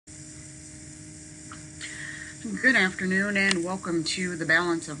Good afternoon and welcome to The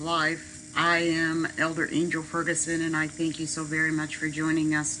Balance of Life. I am Elder Angel Ferguson and I thank you so very much for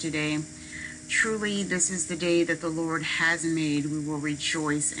joining us today. Truly, this is the day that the Lord has made. We will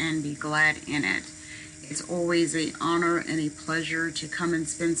rejoice and be glad in it. It's always an honor and a pleasure to come and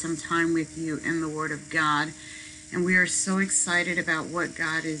spend some time with you in the Word of God. And we are so excited about what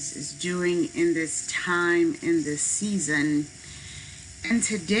God is doing in this time, in this season. And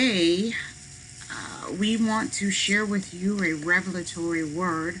today, we want to share with you a revelatory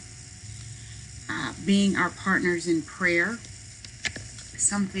word, being our partners in prayer,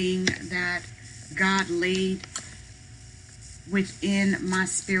 something that God laid within my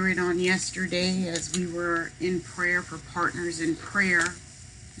spirit on yesterday as we were in prayer for partners in prayer.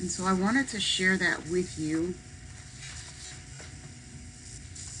 And so I wanted to share that with you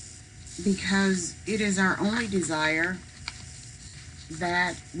because it is our only desire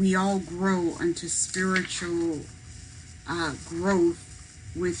that we all grow into spiritual growth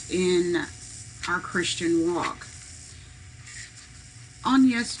within our Christian walk. On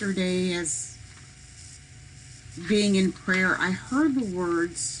yesterday, as being in prayer, I heard the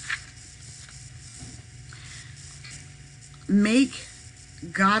words, make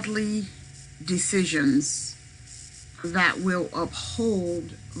godly decisions that will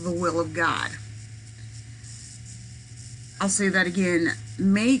uphold the will of God. I'll say that again.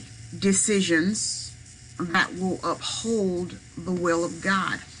 Make decisions that will uphold the will of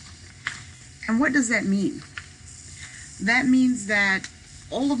God. And what does that mean? That means that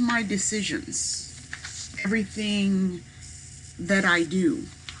all of my decisions, everything that I do,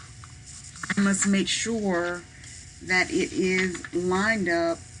 I must make sure that it is lined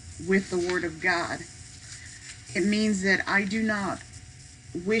up with the Word of God. It means that I do not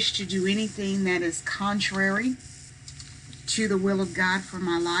wish to do anything that is contrary to the will of God for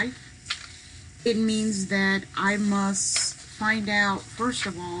my life. It means that I must find out, first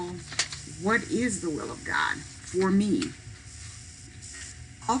of all, what is the will of God for me.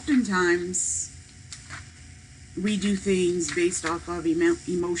 Oftentimes, we do things based off of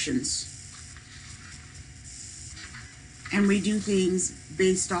emotions. And we do things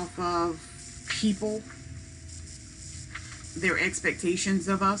based off of people, their expectations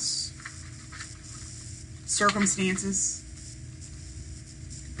of us, circumstances,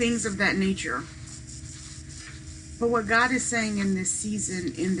 things of that nature. But what God is saying in this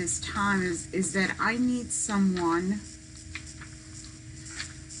season, in this time, is that I need someone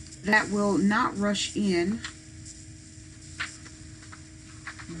that will not rush in,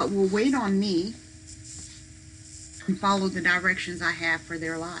 but will wait on me and follow the directions I have for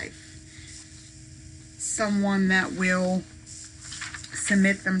their life. Someone that will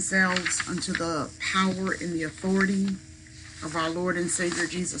submit themselves unto the power and the authority of our Lord and Savior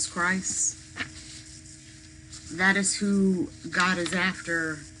Jesus Christ. That is who God is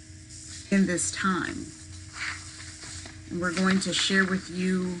after in this time. And we're going to share with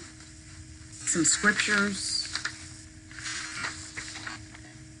you some scriptures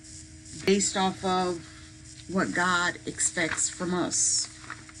based off of what God expects from us.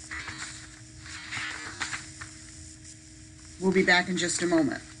 We'll be back in just a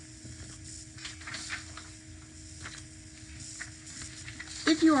moment.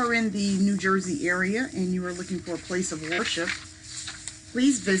 If you are in the New Jersey area and you are looking for a place of worship,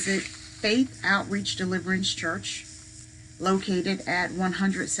 please visit Faith Outreach Deliverance Church, located at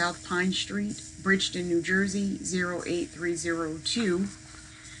 100 South Pine Street, Bridgeton, New Jersey, 08302.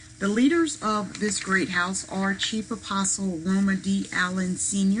 The leaders of this great house are Chief Apostle Roma D. Allen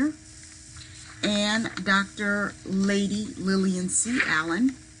Sr. and Dr. Lady Lillian C.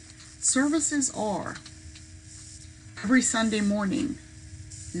 Allen. Services are every Sunday morning.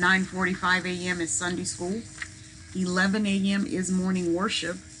 9:45 a.m. is Sunday school. 11 a.m. is morning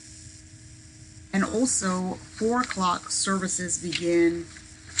worship. And also 4 o'clock services begin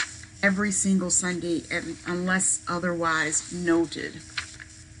every single Sunday unless otherwise noted.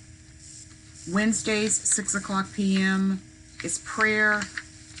 Wednesdays, 6 o'clock p.m. is prayer.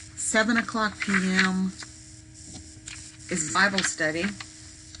 7 o'clock p.m. is Bible study.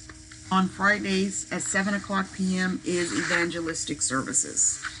 On Fridays at 7 o'clock p.m. is evangelistic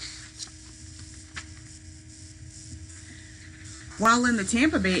services. While in the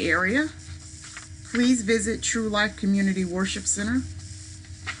Tampa Bay area, please visit True Life Community Worship Center.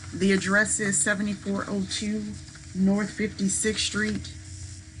 The address is 7402 North 56th Street,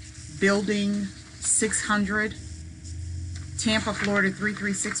 Building 600, Tampa, Florida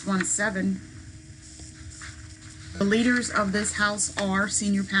 33617. The leaders of this house are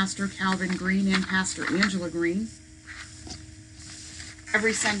Senior Pastor Calvin Green and Pastor Angela Green.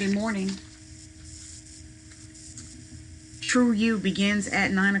 Every Sunday morning, True You begins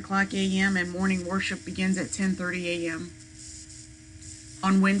at 9 o'clock a.m. and morning worship begins at 10:30 a.m.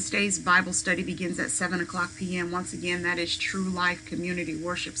 On Wednesdays, Bible study begins at 7 o'clock p.m. Once again, that is True Life Community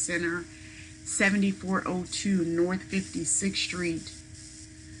Worship Center, 7402 North 56th Street,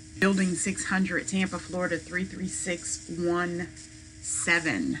 Building 600, Tampa, Florida,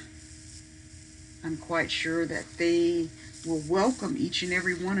 33617. I'm quite sure that they will welcome each and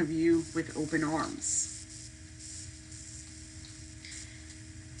every one of you with open arms.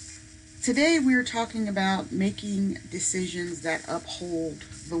 Today we are talking about making decisions that uphold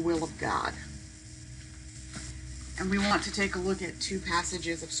the will of God. And we want to take a look at two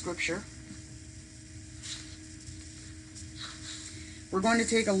passages of Scripture. We're going to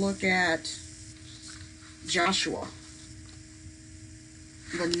take a look at Joshua,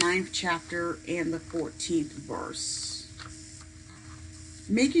 the 9th chapter and the 14th verse.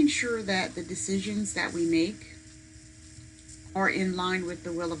 Making sure that the decisions that we make are in line with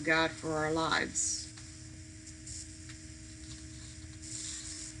the will of God for our lives.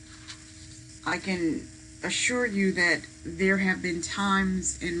 I can assure you that there have been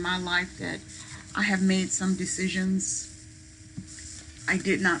times in my life that I have made some decisions I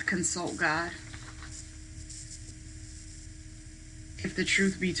did not consult God. If the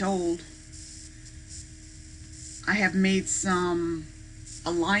truth be told, I have made some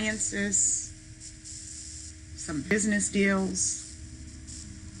alliances, some business deals,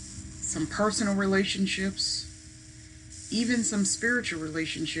 some personal relationships, even some spiritual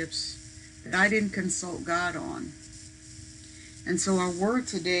relationships that I didn't consult God on. And so our word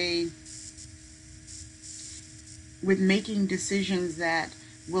today, with making decisions that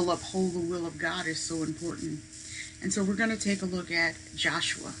will uphold the will of God, is so important. And so we're going to take a look at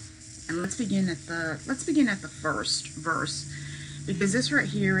Joshua. And let's begin at the first verse, because this right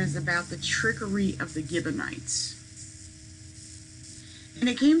here is about the trickery of the Gibeonites. And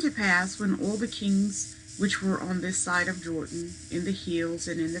it came to pass, when all the kings which were on this side of Jordan, in the hills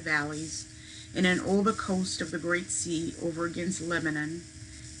and in the valleys, and in all the coast of the great sea over against Lebanon,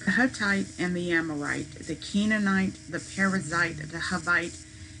 the Hittite and the Amorite, the Canaanite, the Perizzite, the Hivite,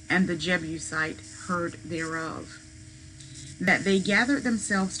 and the Jebusite heard thereof, that they gathered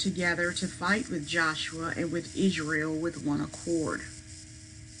themselves together to fight with Joshua and with Israel with one accord.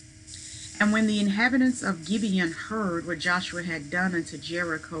 And when the inhabitants of Gibeon heard what Joshua had done unto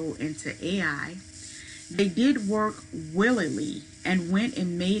Jericho and to Ai, they did work willily, and went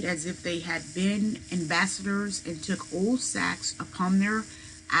and made as if they had been ambassadors, and took old sacks upon their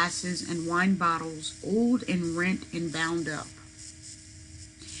asses, and wine bottles, old and rent and bound up,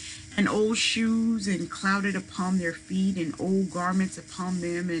 and old shoes, and clouded upon their feet, and old garments upon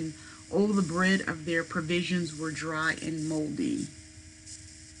them, and all the bread of their provisions were dry and moldy.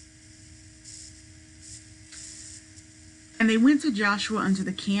 And they went to Joshua unto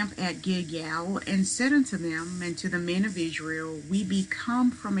the camp at Gilgal, and said unto them and to the men of Israel, We be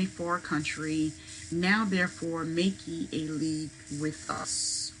come from a far country, now therefore make ye a league with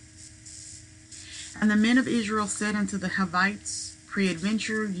us. And the men of Israel said unto the Hivites,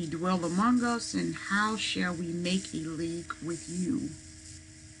 Peradventure ye dwell among us, and how shall we make a league with you?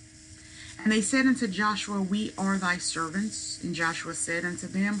 And they said unto Joshua, We are thy servants. And Joshua said unto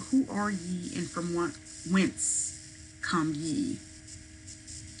them, Who are ye, and from whence come ye?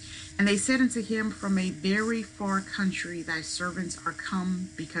 And they said unto him, From a very far country thy servants are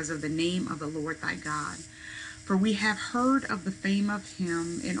come, because of the name of the Lord thy God. For we have heard of the fame of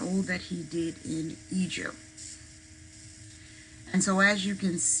him and all that he did in Egypt. And so as you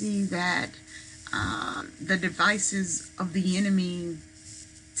can see that the devices of the enemy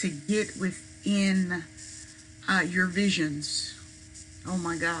to get within your visions, oh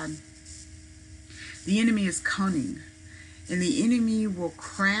my God, the enemy is cunning. And the enemy will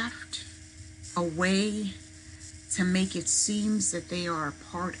craft a way to make it seem that they are a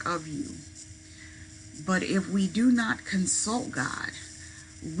part of you. But if we do not consult God,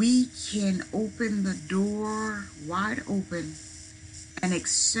 we can open the door wide open and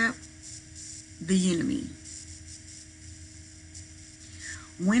accept the enemy.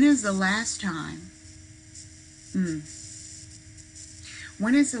 When is the last time?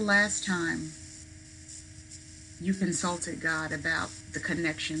 When is the last time you consulted God about the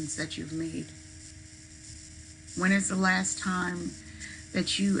connections that you've made? When is the last time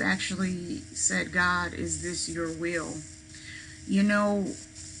that you actually said, God, is this your will? You know,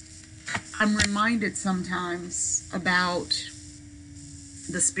 I'm reminded sometimes about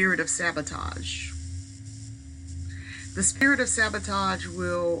the spirit of sabotage. The spirit of sabotage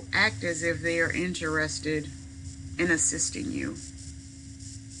will act as if they are interested in assisting you.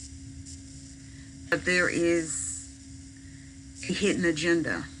 But there is a hidden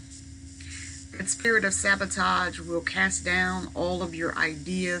agenda. That spirit of sabotage will cast down all of your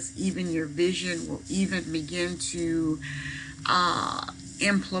ideas, even your vision, will even begin to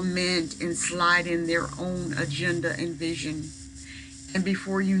implement and slide in their own agenda and vision. And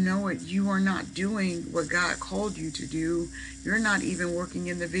before you know it, you are not doing what God called you to do. You're not even working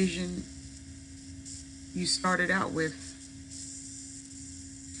in the vision you started out with.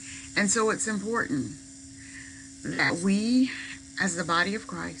 And so it's important that we, as the body of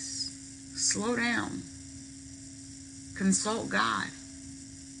Christ, slow down, consult God,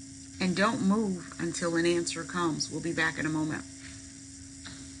 and don't move until an answer comes. We'll be back in a moment.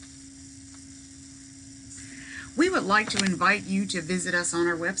 We would like to invite you to visit us on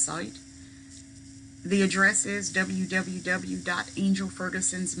our website. The address is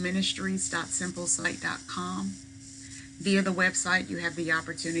www.angelfergusonsministries.simplesite.com. Via the website, you have the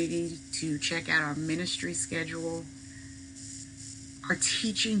opportunity to check out our ministry schedule, our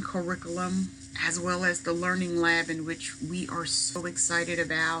teaching curriculum, as well as the learning lab, in which we are so excited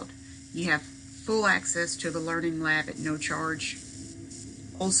about. You have full access to the learning lab at no charge.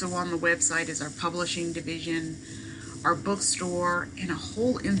 Also on the website is our publishing division, our bookstore, and a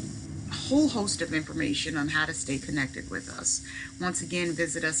whole host of information on how to stay connected with us. Once again,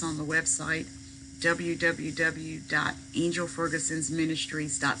 visit us on the website,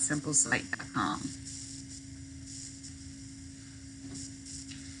 www.angelfergusonsministries.simplesite.com.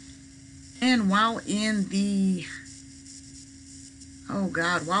 And while in the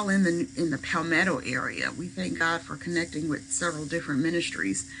Palmetto area, we thank God for connecting with several different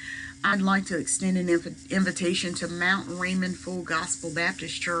ministries. I'd like to extend an invitation to Mount Raymond Full Gospel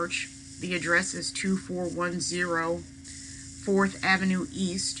Baptist Church. The address is 2410 4th Avenue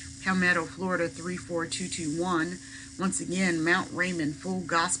East, Palmetto, Florida 34221. Once again, Mount Raymond Full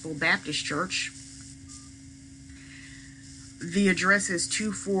Gospel Baptist Church. The address is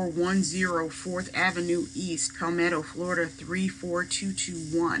 2410 4th Avenue East, Palmetto, Florida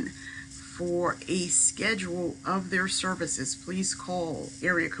 34221. For a schedule of their services, please call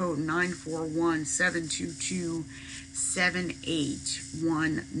area code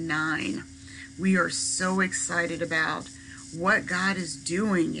 941-722-7819. We are so excited about what God is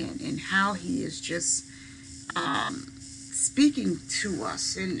doing and how He is just speaking to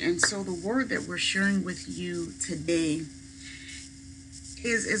us. And so the word that we're sharing with you today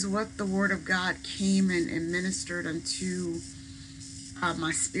is what the Word of God came and ministered unto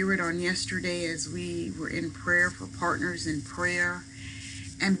my spirit on yesterday as we were in prayer for partners in prayer.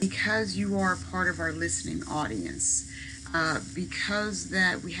 And because you are a part of our listening audience, because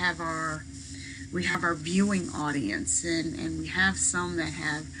that we have our viewing audience, and we have some that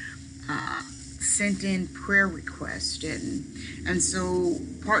have sent in prayer requests, and so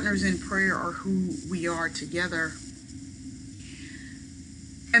partners in prayer are who we are together.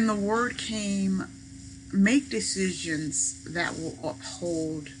 And the word came, make decisions that will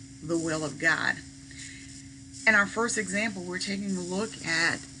uphold the will of God. And our first example we're taking a look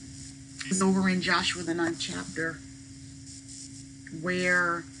at is over in Joshua the 9th chapter,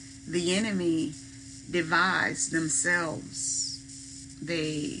 where the enemy devised themselves.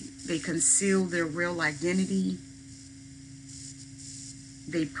 They concealed their real identity.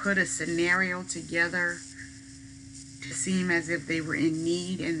 They put a scenario together to seem as if they were in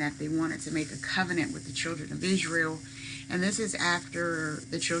need and that they wanted to make a covenant with the children of Israel. And this is after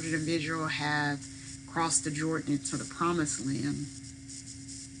the children of Israel have crossed the Jordan into the promised land.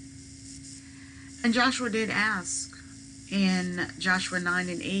 And Joshua did ask in Joshua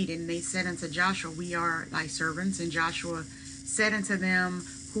 9:8, and they said unto Joshua, we are thy servants. And Joshua said unto them,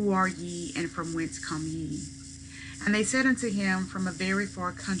 who are ye, and from whence come ye? And they said unto him, from a very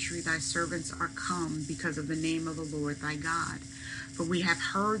far country thy servants are come, because of the name of the Lord thy God. For we have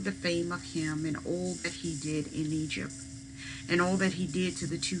heard the fame of him, and all that he did in Egypt, and all that he did to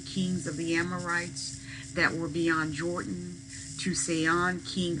the 2 kings of the Amorites that were beyond Jordan, to Sihon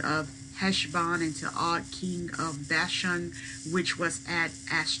king of Heshbon, and to Og king of Bashan, which was at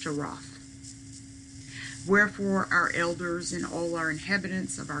Ashtaroth. Wherefore our elders and all our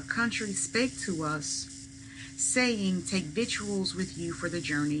inhabitants of our country spake to us, saying, take victuals with you for the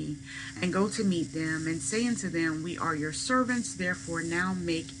journey, and go to meet them, and say unto them, we are your servants, therefore now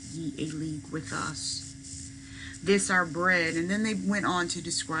make ye a league with us. This our bread, and then they went on to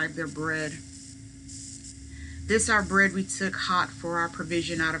describe their bread. This our bread we took hot for our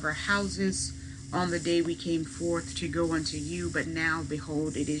provision out of our houses on the day we came forth to go unto you, but now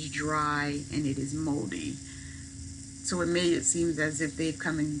behold, it is dry and it is moldy. So it made it seem as if they've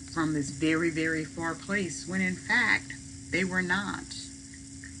come in from this very, very far place, when in fact, they were not.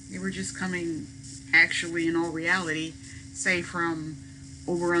 They were just coming, actually, in all reality, say from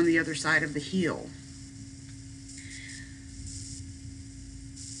over on the other side of the hill.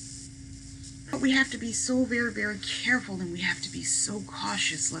 But we have to be so very, very careful, and we have to be so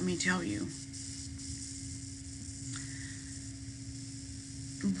cautious, let me tell you.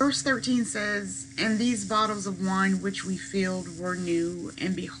 Verse 13 says, "And these bottles of wine which we filled were new,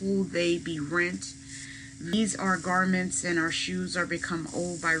 and behold, they be rent. These are garments, and our shoes are become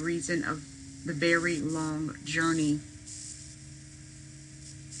old by reason of the very long journey."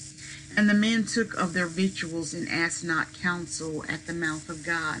 And the men took of their victuals and asked not counsel at the mouth of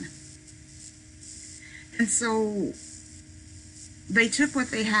God. And so they took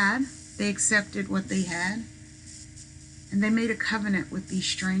what they had, they accepted what they had, and they made a covenant with these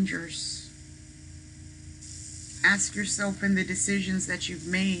strangers. Ask yourself in the decisions that you've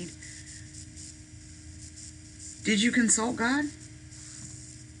made, did you consult God?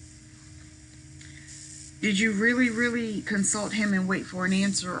 Did you really consult Him and wait for an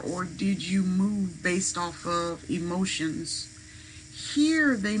answer, or did you move based off of emotions?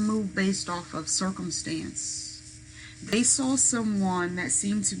 Here they moved based off of circumstance. They saw someone that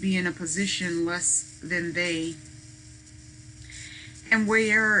seemed to be in a position less than they, and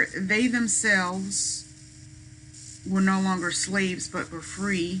where they themselves were no longer slaves but were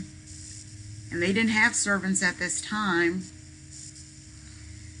free, and they didn't have servants at this time.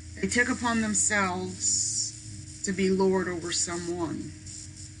 They took upon themselves to be Lord over someone.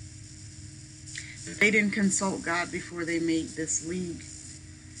 They didn't consult God before they made this league.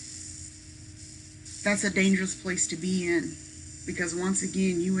 That's a dangerous place to be in, because once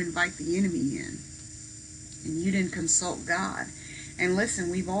again, you invite the enemy in, and you didn't consult God. And listen,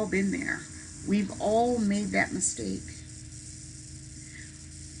 we've all been there. We've all made that mistake.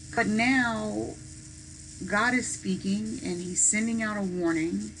 But now, God is speaking, and He's sending out a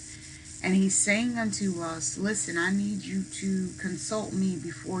warning, and He's saying unto us, listen, I need you to consult me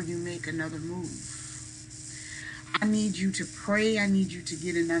before you make another move. I need you to pray. I need you to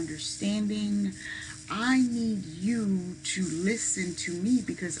get an understanding. I need you to listen to me,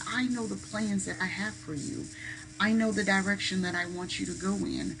 because I know the plans that I have for you. I know the direction that I want you to go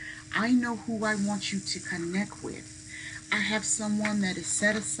in. I know who I want you to connect with. I have someone that is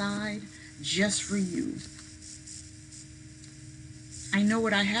set aside just for you. I know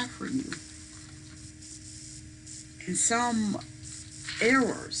what I have for you. And some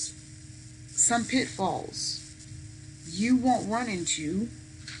errors, some pitfalls, you won't run into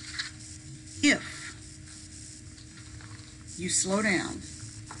if you slow down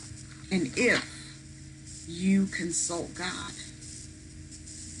and if you consult God.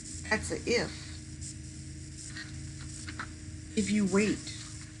 That's a if. If you wait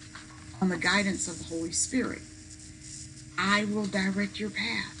on the guidance of the Holy Spirit, I will direct your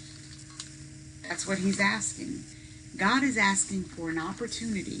path. That's what He's asking. God is asking for an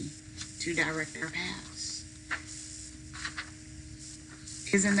opportunity to direct our paths.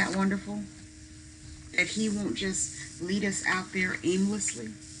 Isn't that wonderful? That He won't just lead us out there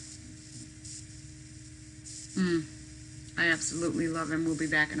aimlessly. I absolutely love Him. We'll be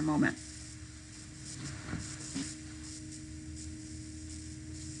back in a moment.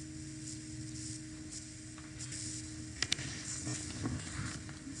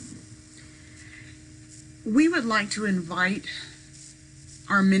 We would like to invite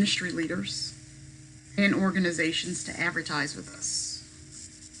our ministry leaders and organizations to advertise with us.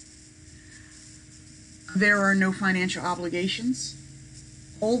 There are no financial obligations.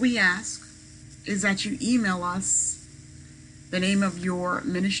 All we ask is that you email us the name of your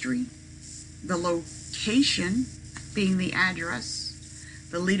ministry, the location being the address,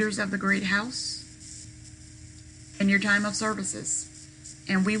 the leaders of the Great House, and your time of services.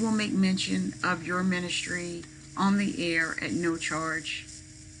 And we will make mention of your ministry on the air at no charge.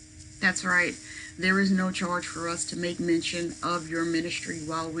 That's right. There is no charge for us to make mention of your ministry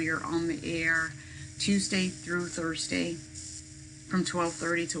while we are on the air, Tuesday through Thursday from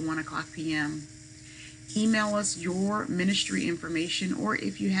 12:30 to 1 o'clock p.m. Email us your ministry information, or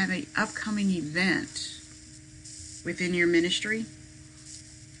if you have an upcoming event within your ministry,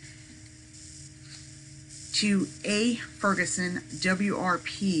 to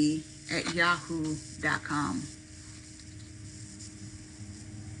afergusonwrp@yahoo.com.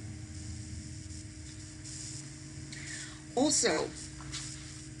 Also,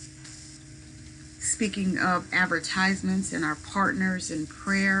 speaking of advertisements and our partners in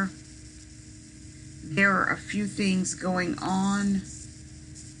prayer, there are a few things going on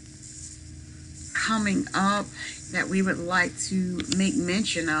coming up that we would like to make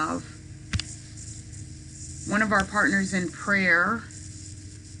mention of. One of our partners in prayer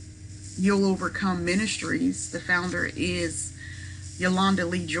You'll Overcome Ministries, the founder is Yolanda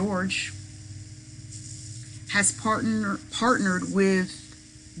Lee George, has partnered with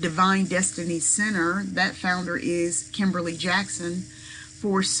Divine Destiny Center, that founder is Kimberly Jackson,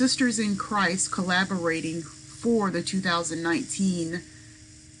 for Sisters in Christ collaborating for the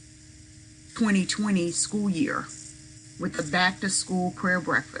 2019-2020 school year with the Back to School Prayer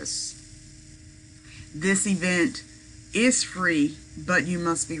Breakfast. This event is free, but you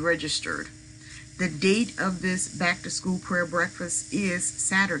must be registered. The date of this Back to School Prayer Breakfast is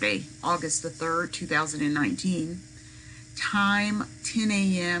Saturday, August the 3rd, 2019. Time 10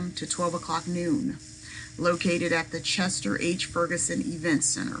 a.m. to 12 o'clock noon. Located at the Chester H. Ferguson Event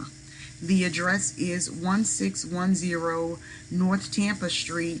Center. The address is 1610 North Tampa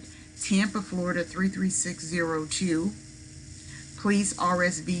Street, Tampa, Florida 33602. Please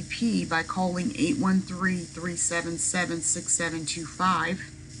RSVP by calling 813-377-6725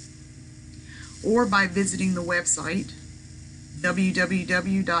 or by visiting the website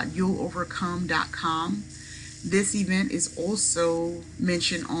www.you'llovercome.com. This event is also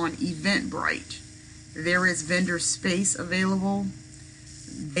mentioned on Eventbrite. There is vendor space available.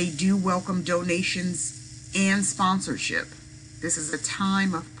 They do welcome donations and sponsorship. This is a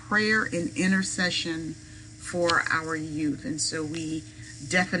time of prayer and intercession for our youth, and so we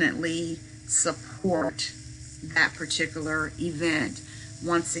definitely support that particular event.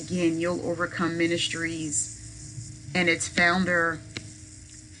 Once again, You'll Overcome Ministries and its founder,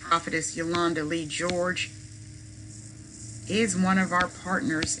 Prophetess Yolanda Lee George, is one of our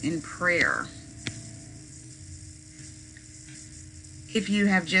partners in prayer. If you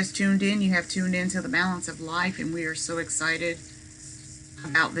have just tuned in, you have tuned into The Balance of Life, and we are so excited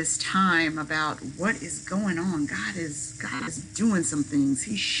about this time, about what is going on. God is doing some things.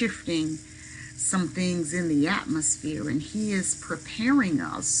 He's shifting some things in the atmosphere, and He is preparing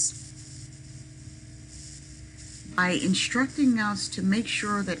us by instructing us to make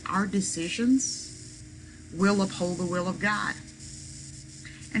sure that our decisions will uphold the will of God.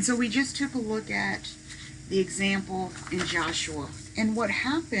 And so we just took a look at the example in Joshua. And what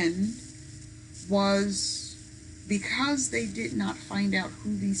happened was, because they did not find out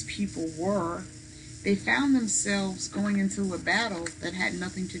who these people were, they found themselves going into a battle that had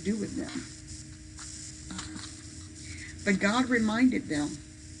nothing to do with them. But God reminded them,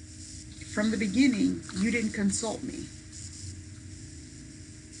 from the beginning, you didn't consult me.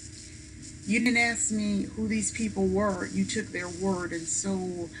 You didn't ask me who these people were. You took their word. And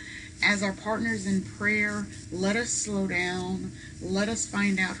so, as our partners in prayer, let us slow down. Let us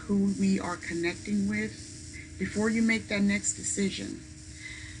find out who we are connecting with before you make that next decision.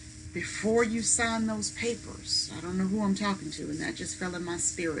 Before you sign those papers. I don't know who I'm talking to, and that just fell in my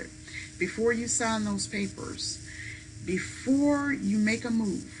spirit. Before you sign those papers, before you make a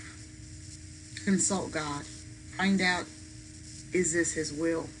move, consult God. Find out, is this His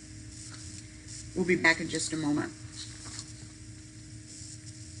will? We'll be back in just a moment.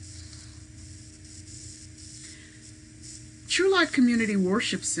 True Life Community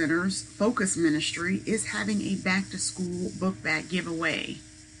Worship Center's Focus Ministry is having a back-to-school book bag giveaway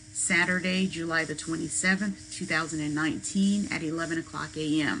Saturday, July the 27th, 2019 at 11 o'clock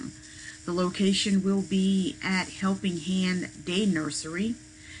a.m. The location will be at Helping Hand Day Nursery.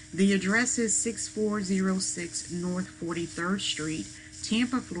 The address is 6406 North 43rd Street,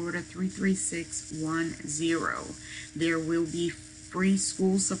 Tampa, Florida 33610. There will be free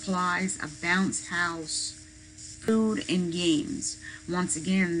school supplies, a bounce house, food, and games. Once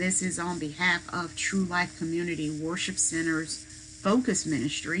again, this is on behalf of True Life Community Worship Center's Focus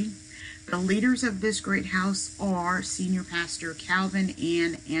Ministry. The leaders of this great house are Senior Pastor Calvin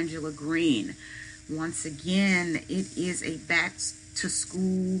and Angela Green. Once again, it is a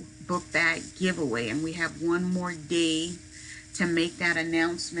back-to-school book bag giveaway, and we have one more day to make that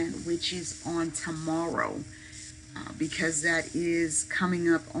announcement, which is on tomorrow, because that is coming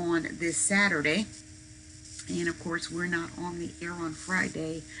up on this Saturday. And of course, we're not on the air on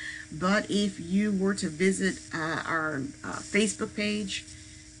Friday. But if you were to visit our Facebook page,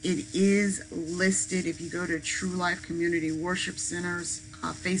 it is listed. If you go to True Life Community Worship Center's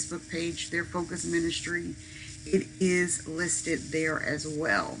Facebook page, their Focus Ministry, it is listed there as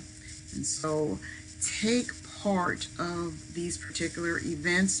well. And so take part of these particular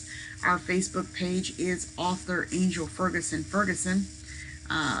events. Our Facebook page is author Angel Ferguson.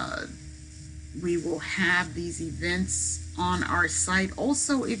 We will have these events on our site.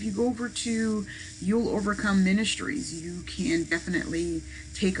 Also, if you go over to You'll Overcome Ministries, you can definitely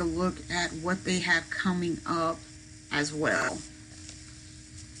take a look at what they have coming up as well.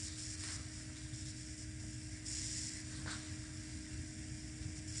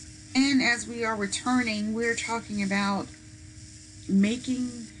 again, as we are returning, we're talking about making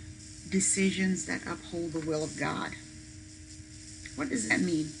decisions that uphold the will of God. What does that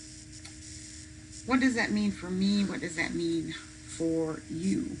mean? What does that mean for me? What does that mean for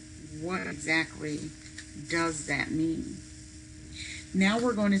you? What exactly does that mean? Now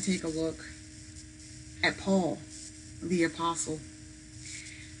we're going to take a look at Paul, the apostle.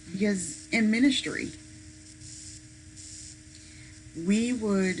 Because in ministry, we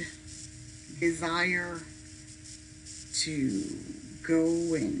would desire to go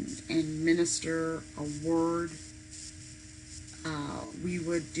and minister a word. We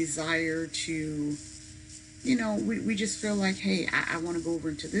would desire to, we just feel like, hey, I want to go over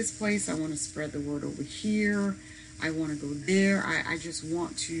into this place. I want to spread the word over here. I want to go there. I just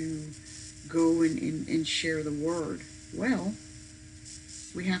want to go and share the word. Well,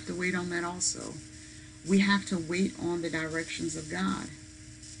 we have to wait on that also. We have to wait on the directions of God.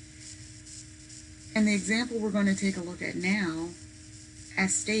 And the example we're going to take a look at now,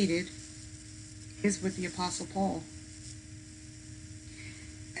 as stated, is with the Apostle Paul.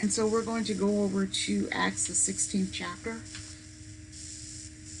 And so we're going to go over to Acts, the 16th chapter.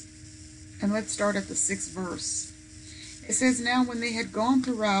 And let's start at the 6th verse. It says, "Now when they had gone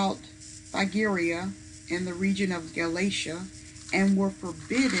throughout Phrygia and the region of Galatia, and were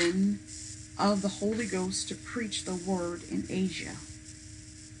forbidden of the Holy Ghost to preach the word in Asia.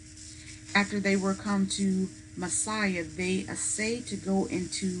 After they were come to Messiah, they essayed to go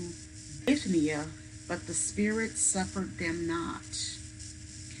into Bithynia, but the Spirit suffered them not."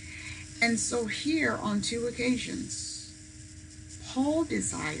 And so here, on 2 occasions, Paul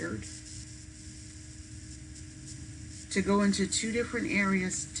desired to go into 2 different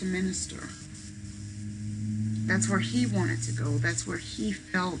areas to minister. That's where he wanted to go. That's where he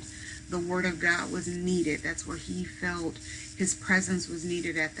felt the word of God was needed. That's where he felt his presence was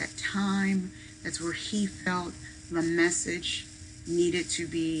needed at that time. That's where he felt the message needed to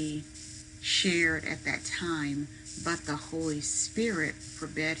be shared at that time. But the Holy Spirit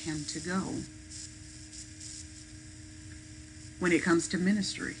forbade him to go. When it comes to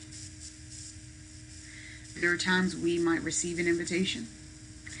ministry, there are times we might receive an invitation.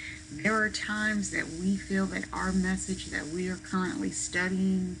 There are times that we feel that our message that we are currently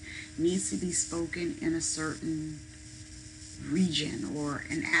studying needs to be spoken in a certain region or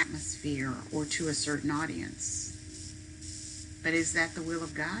an atmosphere or to a certain audience. But is that the will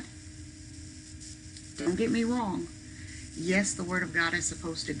of God? Don't get me wrong. Yes, the Word of God is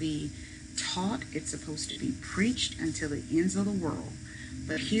supposed to be taught. It's supposed to be preached until the ends of the world.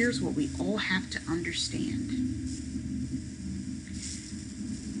 But here's what we all have to understand.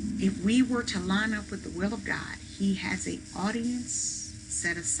 If we were to line up with the will of God, He has an audience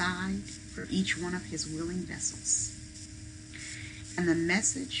set aside for each one of His willing vessels. And the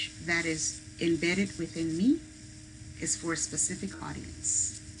message that is embedded within me is for a specific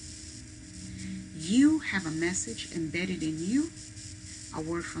audience. You have a message embedded in you, a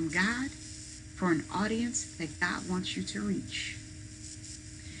word from God, for an audience that God wants you to reach.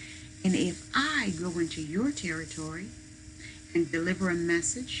 And if I go into your territory and deliver a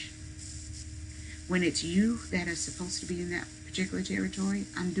message, when it's you that is supposed to be in that particular territory,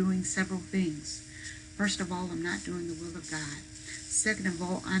 I'm doing several things. First of all, I'm not doing the will of God. Second of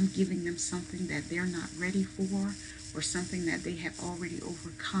all, I'm giving them something that they're not ready for, or something that they have already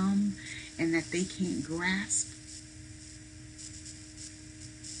overcome and that they can't grasp.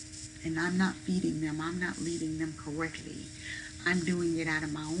 And I'm not feeding them. I'm not leading them correctly. I'm doing it out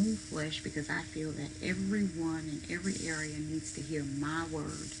of my own flesh because I feel that everyone in every area needs to hear my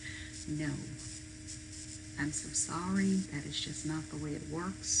word. No. I'm so sorry. That is just not the way it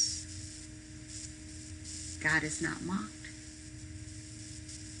works. God is not mocked.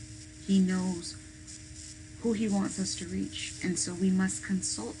 He knows who He wants us to reach. And so we must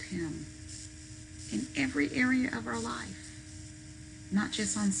consult Him in every area of our life. Not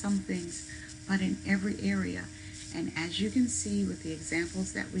just on some things, but in every area. And as you can see with the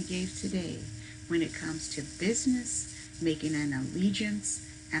examples that we gave today, when it comes to business, making an allegiance,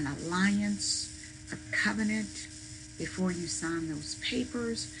 an alliance, a covenant, before you sign those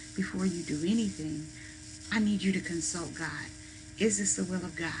papers, before you do anything, I need you to consult God. Is this the will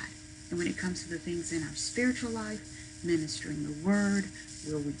of God? And when it comes to the things in our spiritual life, ministering the word,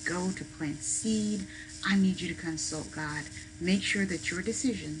 where we go to plant seed, I need you to consult God. Make sure that your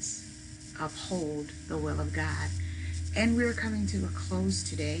decisions uphold the will of God. And we're coming to a close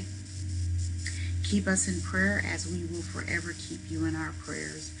today. Keep us in prayer as we will forever keep you in our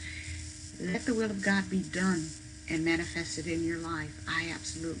prayers. Let the will of God be done and manifested in your life. I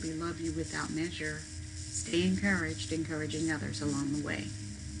absolutely love you without measure. Stay encouraged, encouraging others along the way.